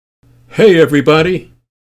Hey everybody,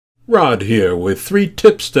 Rod here with 3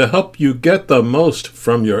 tips to help you get the most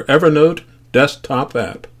from your Evernote desktop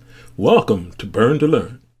app. Welcome to Burn to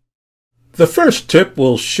Learn. The first tip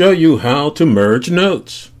will show you how to merge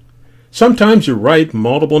notes. Sometimes you write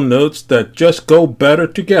multiple notes that just go better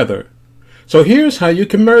together. So here's how you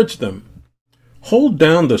can merge them. Hold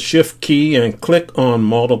down the Shift key and click on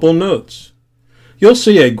Multiple Notes. You'll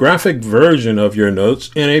see a graphic version of your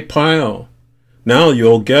notes in a pile. Now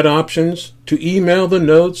you'll get options to email the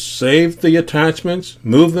notes, save the attachments,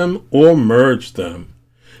 move them, or merge them.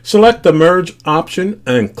 Select the Merge option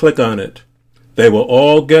and click on it. They will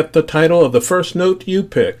all get the title of the first note you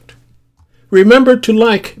picked. Remember to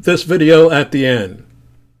like this video at the end.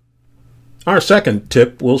 Our second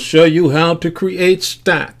tip will show you how to create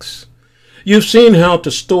stacks. You've seen how to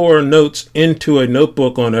store notes into a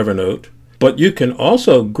notebook on Evernote, but you can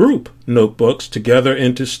also group notebooks together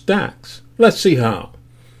into stacks. Let's see how.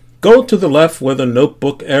 Go to the left where the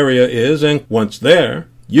notebook area is, and once there,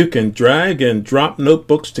 you can drag and drop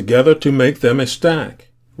notebooks together to make them a stack.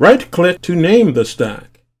 Right-click to name the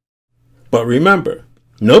stack. But remember,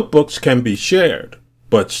 notebooks can be shared,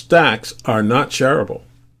 but stacks are not shareable.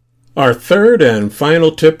 Our third and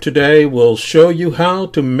final tip today will show you how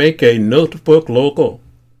to make a notebook local.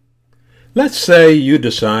 Let's say you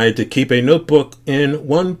decide to keep a notebook in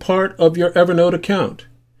one part of your Evernote account.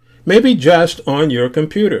 Maybe just on your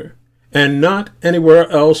computer, and not anywhere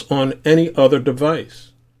else on any other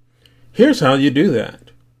device. Here's how you do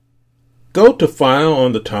that. Go to File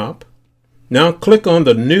on the top. Now click on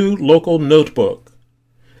the New Local Notebook.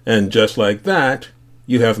 And just like that,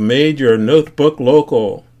 you have made your notebook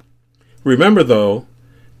local. Remember though,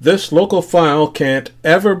 this local file can't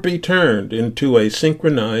ever be turned into a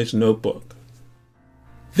synchronized notebook.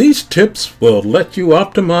 These tips will let you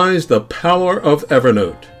optimize the power of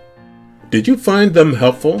Evernote. Did you find them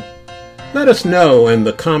helpful? Let us know in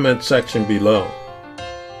the comment section below.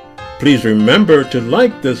 Please remember to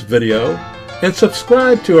like this video and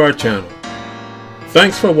subscribe to our channel.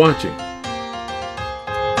 Thanks for watching.